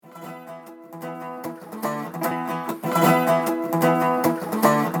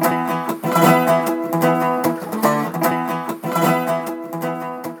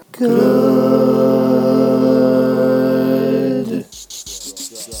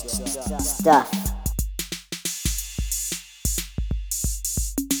stuff.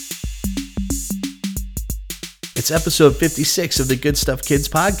 It's episode 56 of the Good Stuff Kids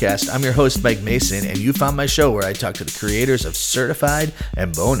podcast. I'm your host, Mike Mason, and you found my show where I talk to the creators of certified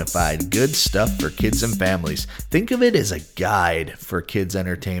and bona fide good stuff for kids and families. Think of it as a guide for kids'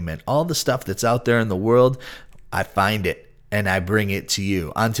 entertainment. All the stuff that's out there in the world, I find it and I bring it to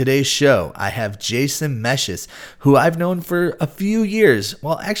you. On today's show, I have Jason Mesches, who I've known for a few years.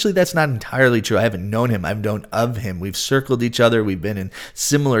 Well, actually, that's not entirely true. I haven't known him. I've known of him. We've circled each other. We've been in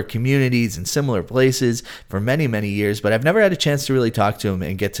similar communities and similar places for many, many years, but I've never had a chance to really talk to him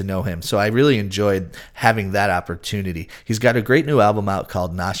and get to know him. So I really enjoyed having that opportunity. He's got a great new album out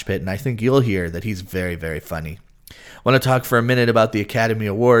called Nosh Pit, and I think you'll hear that he's very, very funny. I want to talk for a minute about the Academy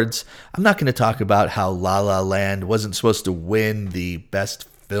Awards. I'm not going to talk about how La La Land wasn't supposed to win the best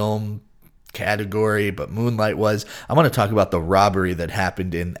film category, but Moonlight was. I want to talk about the robbery that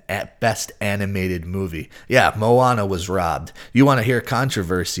happened in Best Animated Movie. Yeah, Moana was robbed. You want to hear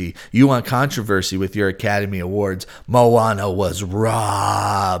controversy? You want controversy with your Academy Awards? Moana was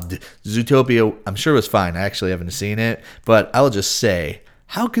robbed. Zootopia, I'm sure was fine. I actually haven't seen it, but I'll just say,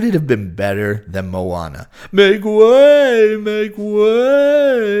 how could it have been better than Moana? Make way, make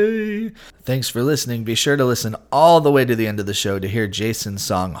way. Thanks for listening. Be sure to listen all the way to the end of the show to hear Jason's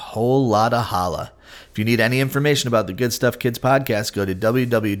song, Whole Lotta Holla. If you need any information about the Good Stuff Kids podcast, go to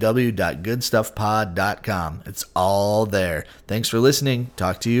www.goodstuffpod.com. It's all there. Thanks for listening.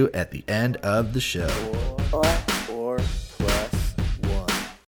 Talk to you at the end of the show. Or plus one.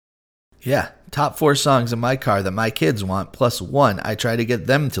 Yeah, top 4 songs in my car that my kids want, plus 1 I try to get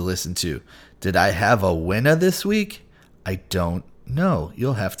them to listen to. Did I have a winner this week? I don't know.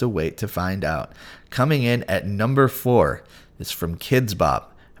 You'll have to wait to find out. Coming in at number 4 is from Kids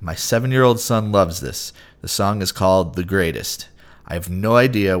Bop. My 7-year-old son loves this. The song is called The Greatest. I have no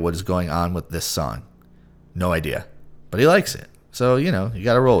idea what is going on with this song. No idea. But he likes it. So, you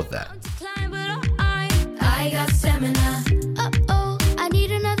got to roll with that. I got stamina. I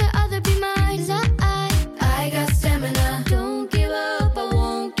need another be mine. I got stamina. Don't give up, I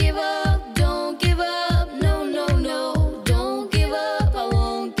won't give up. Don't give up, no, no, no. Don't give up, I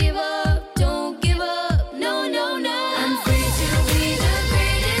won't give up. Don't give up, no, no, no. I'm free to be the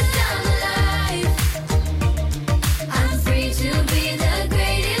greatest, I'm alive. I'm free to be the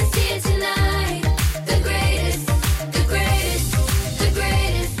greatest here tonight. The greatest, the greatest, the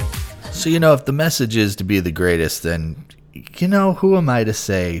greatest. So, if the message is to be the greatest, then, who am I to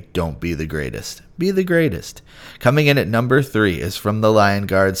say don't be the greatest? Be the greatest. Coming in at number 3 is from the Lion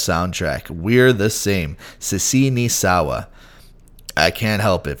Guard soundtrack, We're the Same, Sisi ni Sawa. I can't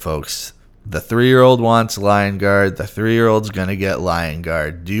help it, folks. The 3-year-old wants Lion Guard. The 3-year-old's gonna get Lion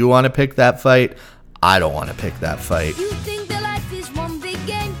Guard. Do you want to pick that fight? I don't want to pick that fight. You think that life is one big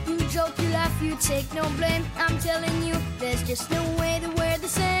game. You joke, you laugh, you take no blame. I'm telling you, there's just no way that we're the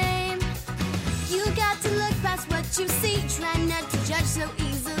same. You got to look past what you see. Try not to judge so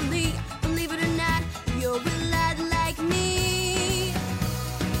easily. Believe it or not, you're a lot like me.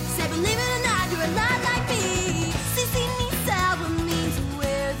 Say believe it or not, you're a lot like me. Sisi ni sawa means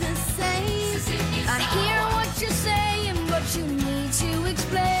we're the same. I hear what you're saying, but you need to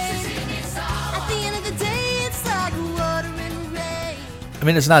explain. At the end of the day, it's like water and rain. I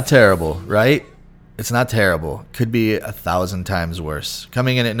mean, it's not terrible, right? It's not terrible. Could be 1,000 times worse.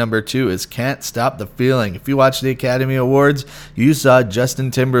 Coming in at number 2 is Can't Stop the Feeling. If you watched the Academy Awards, you saw Justin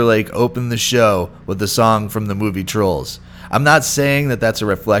Timberlake open the show with the song from the movie Trolls. I'm not saying that that's a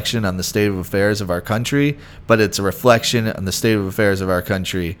reflection on the state of affairs of our country, but it's a reflection on the state of affairs of our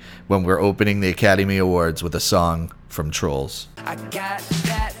country when we're opening the Academy Awards with a song from Trolls. I got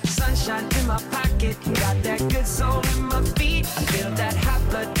that sunshine in my pocket, got that good soul in my feet. I feel that hot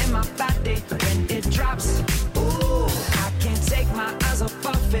blood in my body when it drops. Ooh, I can't take my eyes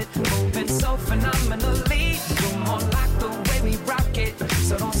off it, moving so phenomenally. You're more like the way we rock it,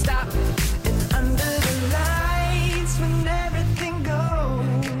 so don't stop. And under the lights when everything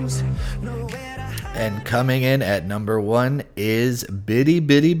goes nowhere to hide. And coming in at number 1 is Bitty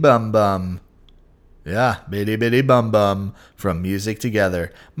Bitty Bum Bum. Yeah, Bitty Bitty Bum Bum from Music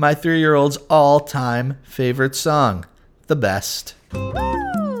Together. My 3-year-old's all-time favorite song. The best.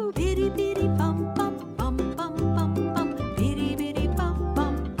 Woo! Bitty bitty bum bum bum bum bum bum. Bitty bitty bum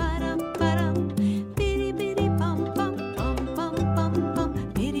bum ba-dum ba-dum. Bitty bitty bum bum bum bum bum bum.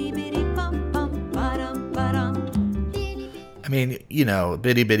 Bitty bitty bum bum ba-dum ba-dum. I mean,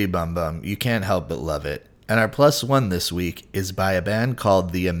 Bitty Bitty Bum Bum. You can't help but love it. And our plus 1 this week is by a band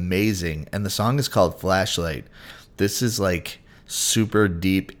called The Amazing, and the song is called Flashlight. This is like super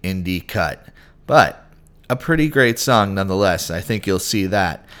deep indie cut, but a pretty great song nonetheless. I think you'll see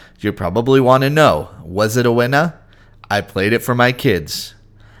that. You probably want to know, was it a winner? I played it for my kids.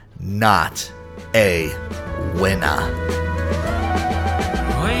 Not a winner.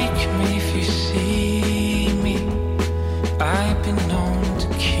 Wake me if you see me. I've been known to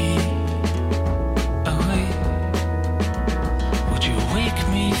keep awake. Would you wake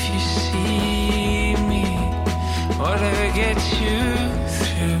me if you see me? Whatever gets you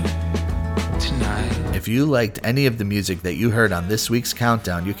through tonight. If you liked any of the music that you heard on this week's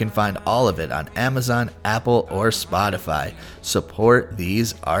countdown, you can find all of it on Amazon, Apple, or Spotify. Support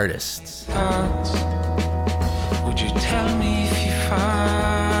these artists. Thoughts. Would you tell me if you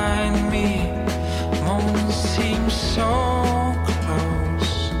find me? Moments seem so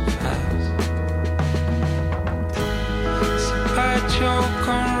close, fast. So I joke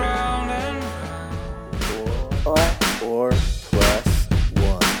around and Or plus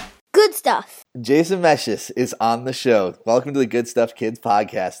one. Good stuff. Jason Mesches is on the show. Welcome to the Good Stuff Kids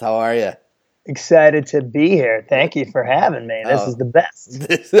podcast. How are you? Excited to be here. Thank you for having me. This is the best.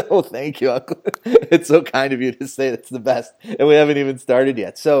 Oh, thank you, Uncle. It's so kind of you to say it's the best, and we haven't even started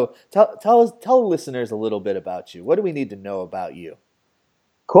yet. So tell listeners a little bit about you. What do we need to know about you?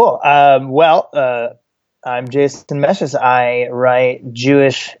 Cool. I'm Jason Mesches. I write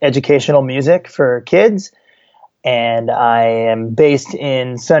Jewish educational music for kids, and I am based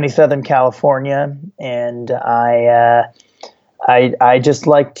in sunny Southern California. And I just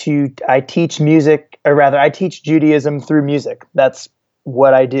like to, I teach music, or rather I teach Judaism through music. That's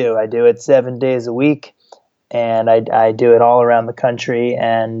what I do. I do it 7 days a week, and I do it all around the country.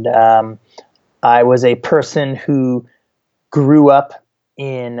 And I was a person who grew up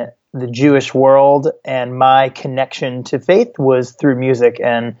in the Jewish world, and my connection to faith was through music.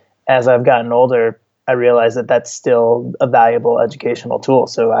 And as I've gotten older, I realized that that's still a valuable educational tool.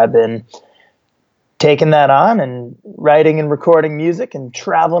 So I've been taking that on and writing and recording music and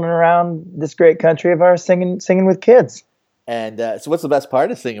traveling around this great country of ours singing with kids. And so what's the best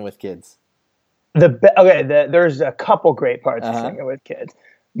part of singing with kids? There's a couple great parts of singing with kids.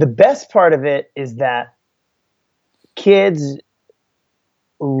 The best part of it is that kids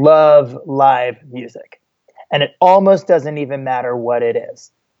love live music, and it almost doesn't even matter what it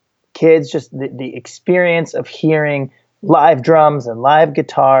is. Kids, just the experience of hearing live drums and live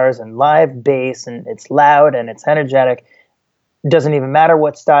guitars and live bass, and it's loud and it's energetic. It doesn't even matter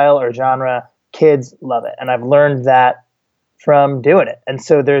what style or genre, kids love it. And I've learned that from doing it. And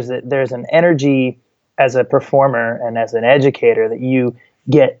so there's an energy as a performer and as an educator that you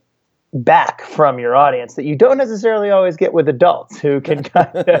get back from your audience that you don't necessarily always get with adults, who can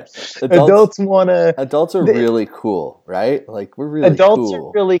kind of adults are really cool, right? Like, we're really adults cool.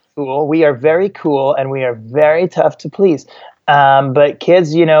 are really cool. We are very cool, and we are very tough to please. But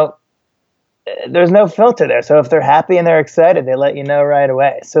kids, there's no filter there. So if they're happy and they're excited, they let you know right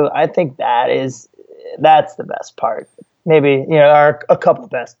away. So I think that's the best part. Maybe, are a couple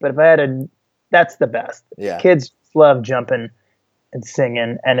best, but if I had that's the best. Yeah. Kids love jumping and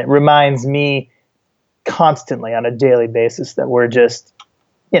singing, and it reminds me constantly on a daily basis that we're just,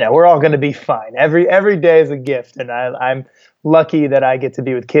 we're all going to be fine. Every day is a gift, and I'm lucky that I get to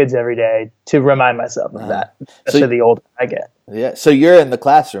be with kids every day to remind myself of that, especially the older I get. Yeah. So you're in the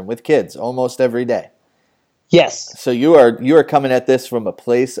classroom with kids almost every day. Yes. So you are coming at this from a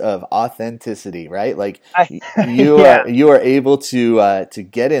place of authenticity, right? Like you are able to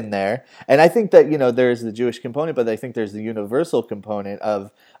get in there, and I think that there's the Jewish component, but I think there's the universal component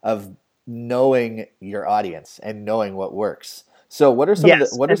of knowing your audience and knowing what works. So what are some of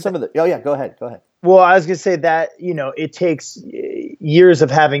the? Oh yeah, go ahead. Well, I was going to say that it takes years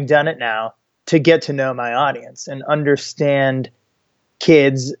of having done it now to get to know my audience and understand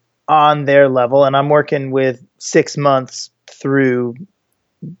kids on their level. And I'm working with 6 months through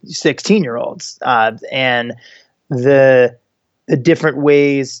 16-year-olds, and the different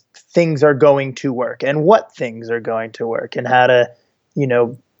ways things are going to work and what things are going to work and how to,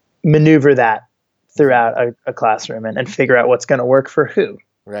 maneuver that throughout a classroom and figure out what's going to work for who.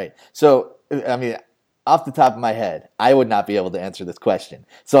 Right. So, I mean, off the top of my head, I would not be able to answer this question.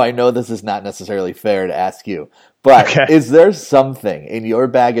 So I know this is not necessarily fair to ask you. But Is there something in your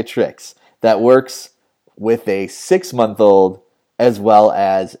bag of tricks that works with a 6-month-old as well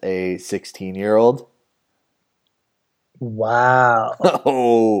as a 16-year-old? Wow.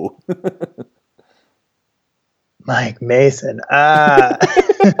 Oh. Mike Mason. Maybe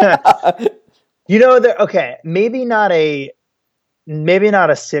not a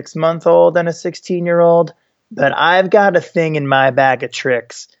 6-month-old and a 16-year-old, but I've got a thing in my bag of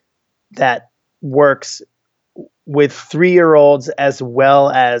tricks that works with 3-year-olds as well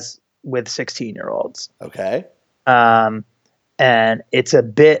as with 16-year-olds. Okay. And it's a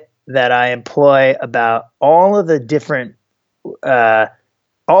bit that I employ about all the different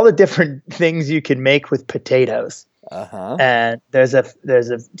things you can make with potatoes. Uh-huh. And there's a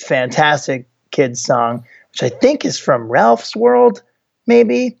fantastic kids song, which I think is from Ralph's World,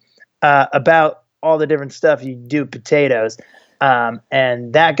 maybe, about all the different stuff you do with potatoes.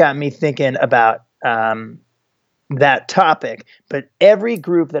 And that got me thinking about that topic. But every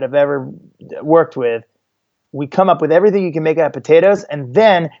group that I've ever worked with, we come up with everything you can make out of potatoes, and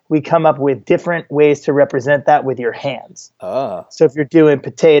then we come up with different ways to represent that with your hands. Oh. So if you're doing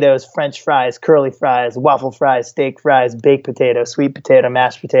potatoes, French fries, curly fries, waffle fries, steak fries, baked potato, sweet potato,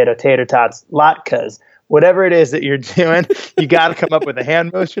 mashed potato, tater tots, latkes, whatever it is that you're doing, you got to come up with a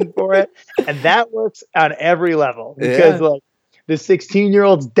hand motion for it. And that works on every level because like the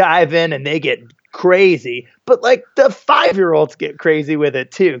 16-year-olds dive in and they get crazy, but like the 5-year-olds get crazy with it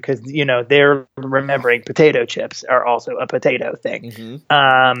too, because you know they're remembering potato chips are also a potato thing.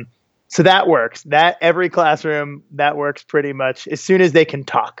 Mm-hmm. So that works. That every classroom that works pretty much as soon as they can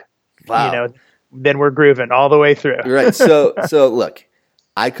talk. Wow. You know, then we're grooving all the way through. Right. So look,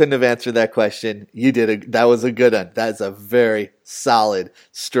 I couldn't have answered that question. You did. That was a good one. That's a very solid,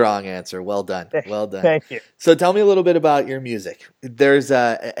 strong answer. Well done. Well done. Thank you. So tell me a little bit about your music.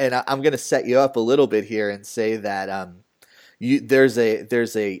 And I'm going to set you up a little bit here and say that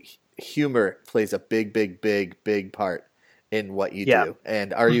there's a humor plays a big part in what you do.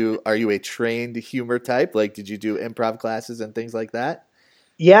 And are you a trained humor type? Like, did you do improv classes and things like that?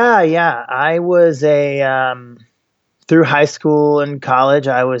 Yeah. I was through high school and college,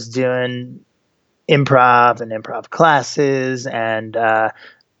 I was doing improv classes and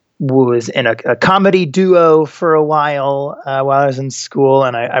was in a comedy duo for a while I was in school.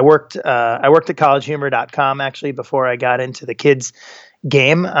 And I worked at collegehumor.com actually before I got into the kids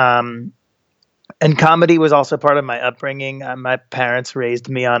game. And comedy was also part of my upbringing. My parents raised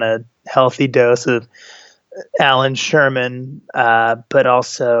me on a healthy dose of Alan Sherman, but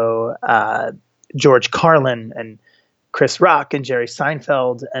also George Carlin and Chris Rock and Jerry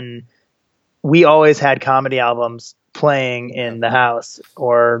Seinfeld, and we always had comedy albums playing in the house,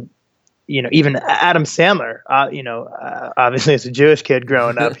 or even Adam Sandler. Obviously as a Jewish kid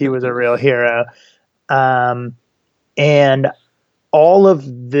growing up, he was a real hero. And all of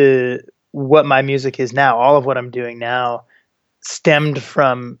what my music is now, all of what I'm doing now, stemmed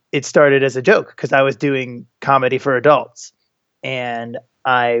from it started as a joke because I was doing comedy for adults, and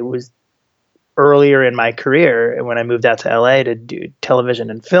I was earlier in my career, when I moved out to LA to do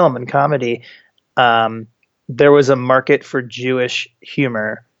television and film and comedy, there was a market for Jewish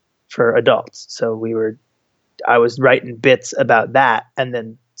humor for adults. So I was writing bits about that. And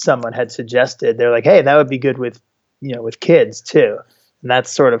then someone had suggested, they're like, hey, that would be good with kids too. And that's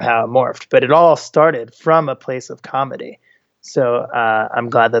sort of how it morphed, but it all started from a place of comedy. So, I'm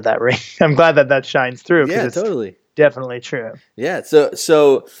glad that shines through. Yeah, it's totally. Definitely true. Yeah.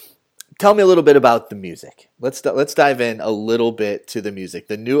 So tell me a little bit about the music. Let's dive in a little bit to the music.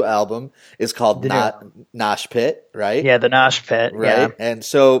 The new album is called Nosh Pit, right? Yeah, the Nosh Pit. Right. Yeah. And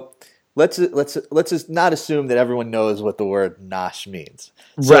so let's just not assume that everyone knows what the word nosh means.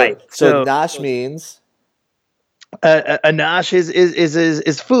 Right. So nosh means a nosh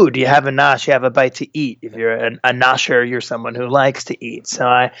is food. You have a nosh, you have a bite to eat. If you're a nosher, you're someone who likes to eat. So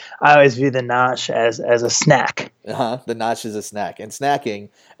I always view the nosh as a snack. The nosh is a snack. And snacking,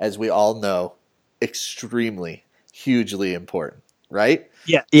 as we all know, extremely, hugely important, right?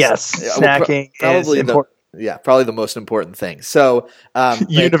 Yeah. Yes. Snacking is important. Probably the most important thing. So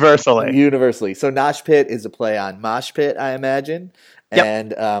universally. So Nosh Pit is a play on Mosh Pit, I imagine. Yep.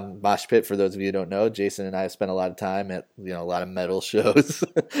 And Mosh Pit, for those of you who don't know, Jason and I have spent a lot of time at a lot of metal shows.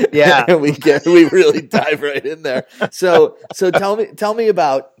 Yeah. And we really dive right in there. So tell me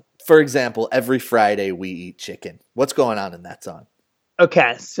about, for example, Every Friday We Eat Chicken. What's going on in that song?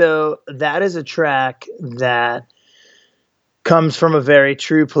 Okay, so that is a track that comes from a very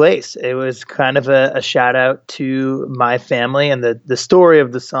true place. It was kind of a shout out to my family, and the story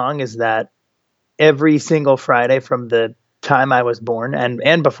of the song is that every single Friday from the time I was born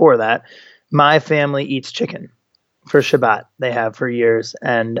and before that, my family eats chicken for Shabbat. They have for years,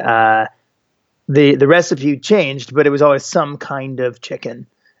 and the recipe changed, but it was always some kind of chicken.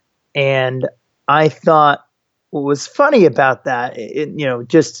 And I thought what was funny about that,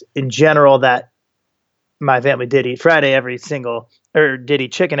 just in general, that my family did eat did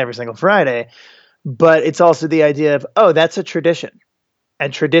eat chicken every single Friday, but it's also the idea of, that's a tradition.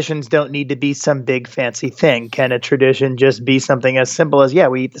 And traditions don't need to be some big fancy thing. Can a tradition just be something as simple as,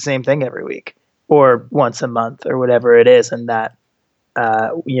 we eat the same thing every week or once a month or whatever it is? And that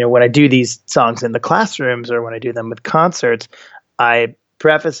when I do these songs in the classrooms or when I do them with concerts, I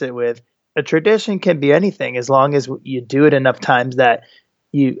preface it with a tradition can be anything as long as you do it enough times that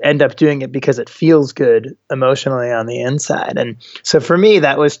you end up doing it because it feels good emotionally on the inside. And so for me,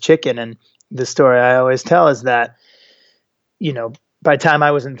 that was chicken. And the story I always tell is that, by the time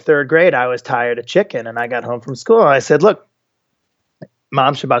I was in third grade, I was tired of chicken and I got home from school and I said, look,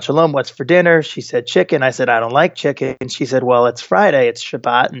 Mom, Shabbat Shalom, what's for dinner? She said, chicken. I said, I don't like chicken. She said, well, it's Friday, it's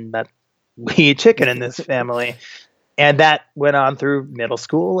Shabbat, and that we eat chicken in this family. And that went on through middle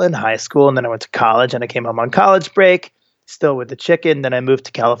school and high school. And then I went to college and I came home on college break, still with the chicken. Then I moved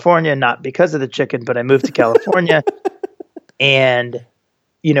to California, not because of the chicken, but I moved to California. And,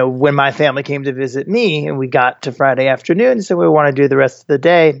 when my family came to visit me and we got to Friday afternoon and said, we want to do the rest of the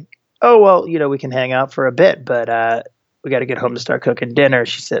day. Oh, well, we can hang out for a bit, but we got to get home to start cooking dinner.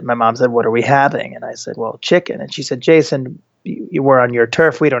 My mom said, what are we having? And I said, well, chicken. And she said, Jason, you were on your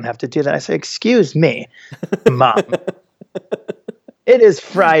turf. We don't have to do that. I said, excuse me, Mom. It is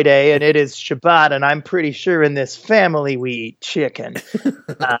Friday and it is Shabbat, and I'm pretty sure in this family we eat chicken.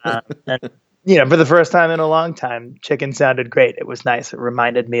 And for the first time in a long time, chicken sounded great. It was nice. It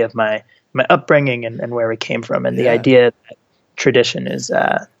reminded me of my upbringing and where we came from, and the idea that tradition is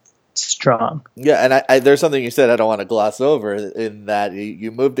strong. Yeah, and I there's something you said I don't want to gloss over in that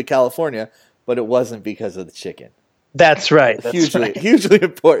you moved to California, but it wasn't because of the chicken. That's right. Hugely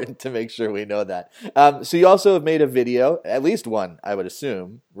important to make sure we know that. So you also have made a video, at least one, I would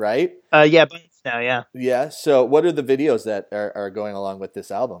assume, right? Yeah, bunch now, yeah. Yeah. So what are the videos that are going along with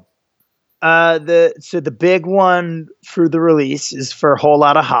this album? The big one for the release is for Whole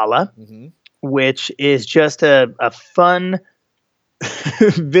Lotta Holla, which is just a fun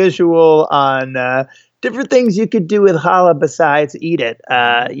visual on different things you could do with challah besides eat it.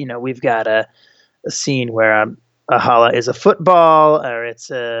 We've got a scene where a challah is a football, or it's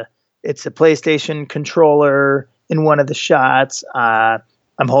a PlayStation controller in one of the shots.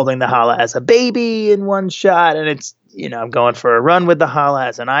 I'm holding the challah as a baby in one shot, and it's I'm going for a run with the challah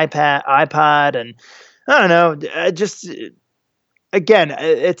as an iPod, and I don't know. Just again,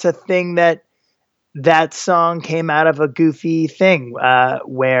 it's a thing that song came out of a goofy thing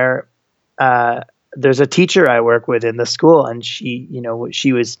where there's a teacher I work with in the school, and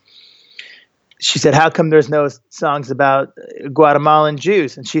she said, how come there's no songs about Guatemalan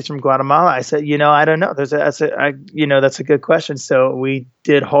Jews? And she's from Guatemala. I said, I don't know. That's a good question. So we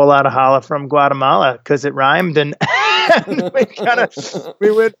did Whole Lotta Holla from Guatemala because it rhymed, and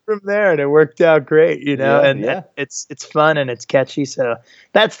we went from there, and it worked out great, and it's fun and it's catchy. So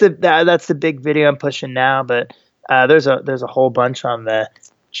that's the big video I'm pushing now. But there's a whole bunch on the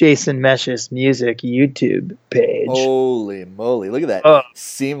Jason Mesches Music YouTube page. Holy moly. Look at that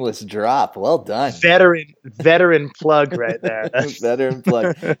seamless drop. Well done. Veteran plug right there. Veteran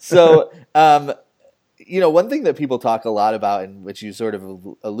plug. So, one thing that people talk a lot about, and which you sort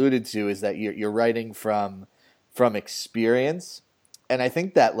of alluded to, is that you're writing from experience. And I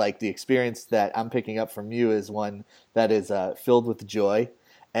think that the experience that I'm picking up from you is one that is filled with joy.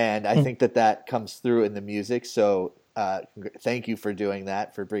 And I think that comes through in the music. So, thank you for doing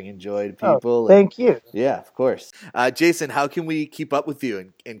that, for bringing joy to people. Thank you. Yeah, of course. Jason, how can we keep up with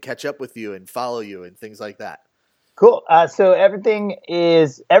you and catch up with you and follow you and things like that? Cool. So everything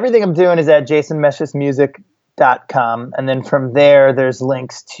I'm doing is at jasonmeschesmusic.com. And then from there's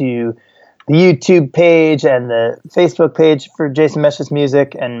links to the YouTube page and the Facebook page for Jason Mesches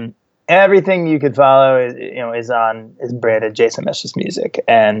Music, and everything you could follow is branded Jason Mesches Music.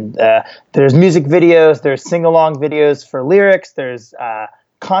 And there's music videos, there's sing-along videos for lyrics, there's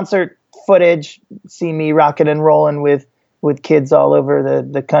concert footage. See me rocking and rolling with kids all over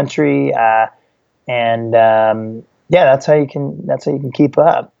the country. That's how you can keep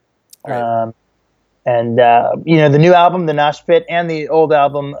up. Right. The new album, The Nosh Pit, and the old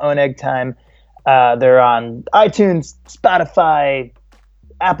album, Oneg Time, they're on iTunes, Spotify,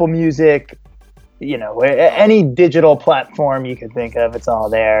 Apple Music, any digital platform you could think of, it's all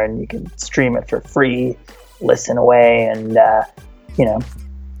there, and you can stream it for free, listen away, and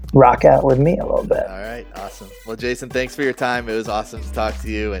rock out with me a little bit. All right, awesome. Well, Jason, thanks for your time. It was awesome to talk to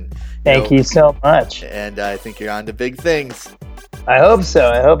you, and thank you so much. And I think you're on to big things. I hope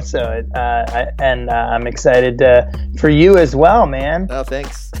so. I'm excited for you as well, man. Oh,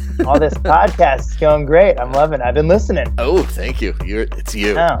 thanks. All this podcast is going great. I'm loving it. I've been listening. Oh, thank you. It's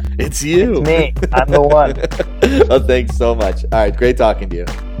you. Oh, it's you. It's me. I'm the one. Oh, thanks so much. All right, great talking to you.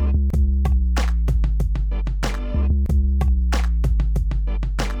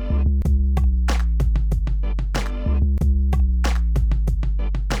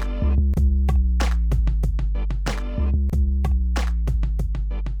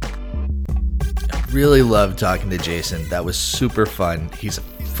 really loved talking to Jason. That was super fun. He's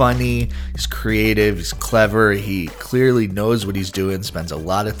funny, he's creative, he's clever, he clearly knows what he's doing, spends a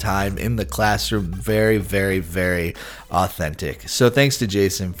lot of time in the classroom. Very, very, very authentic. So thanks to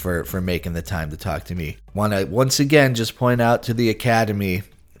Jason for making the time to talk to me. Want to once again just point out to the Academy,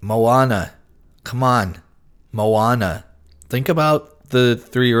 Moana, come on, Moana. Think about the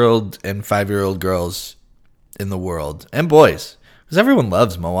 3-year-old and 5-year-old girls in the world, and boys, because everyone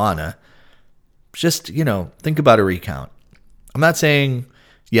loves Moana. Just, think about a recount. I'm not saying,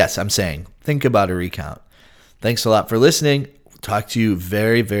 yes, I'm saying, think about a recount. Thanks a lot for listening. We'll talk to you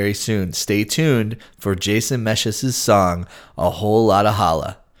very, very soon. Stay tuned for Jason Mesches' song, A Whole Lotta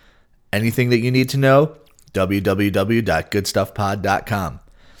Holla. Anything that you need to know? www.goodstuffpod.com.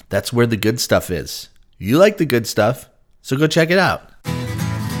 That's where the good stuff is. You like the good stuff, so go check it out.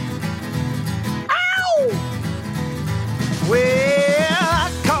 Well,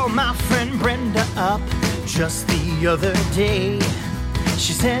 I called my friend Brenda up just the other day.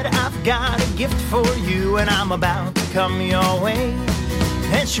 She said, I've got a gift for you and I'm about to come your way.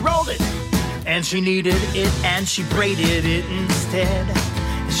 And she rolled it, and she kneaded it, and she braided it instead.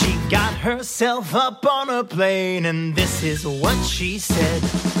 She got herself up on a plane, and this is what she said.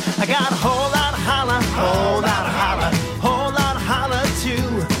 I got a whole lot of holla, whole lot of holla, whole lot of holla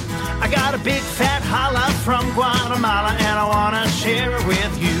too. I got a big fat holla from Guatemala, and I wanna share it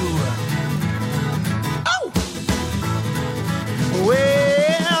with you. Oh!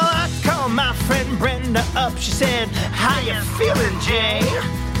 Well, I called my friend Brenda up. She said, how you feeling, Jay?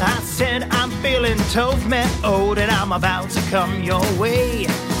 I said, I'm feeling toast-met-oat, and I'm about to come your way.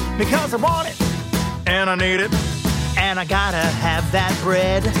 Because I want it, and I need it, and I gotta have that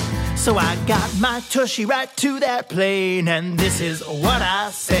bread. So I got my tushy right to that plane, and this is what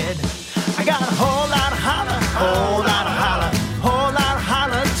I said. I got a whole lot of holla, whole lot of holla, whole lot of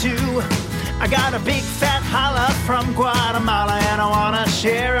holla too. I got a big fat holla from Guatemala, and I wanna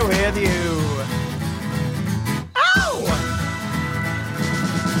share it with you. Oh!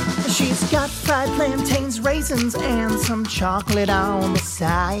 She's got fried plantains, raisins, and some chocolate on the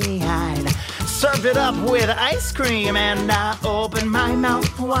side. Served it up with ice cream, and I opened my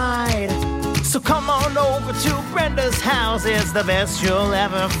mouth wide. So come on over to Brenda's house, it's the best you'll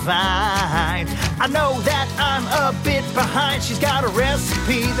ever find. I know that I'm a bit behind, she's got a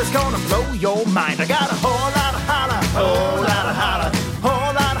recipe that's gonna blow your mind. I got a whole lot of holla, whole lot of holla,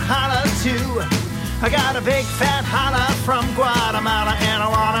 whole lot of holla too. I got a big fat holla from Guatemala, and I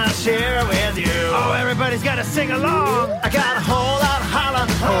wanna share it with you. Oh, everybody's gotta sing along. I got a whole lot of holla,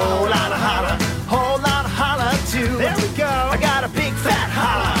 whole lot of holla, whole lot of holla too. There we go. I got a big fat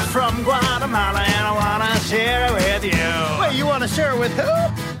holla from Guatemala, and I wanna share it with you. Wait, you wanna share it with who?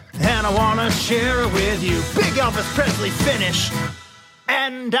 And I wanna share it with you. Big Elvis Presley finish.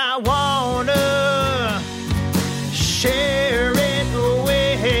 And I wanna share it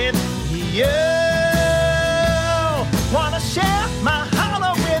with you. Wanna share my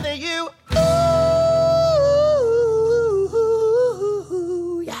holla with you.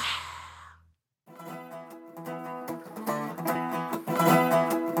 Ooh, yeah.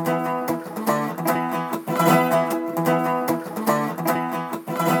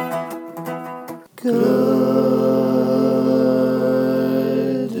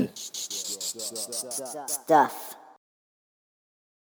 Stuff.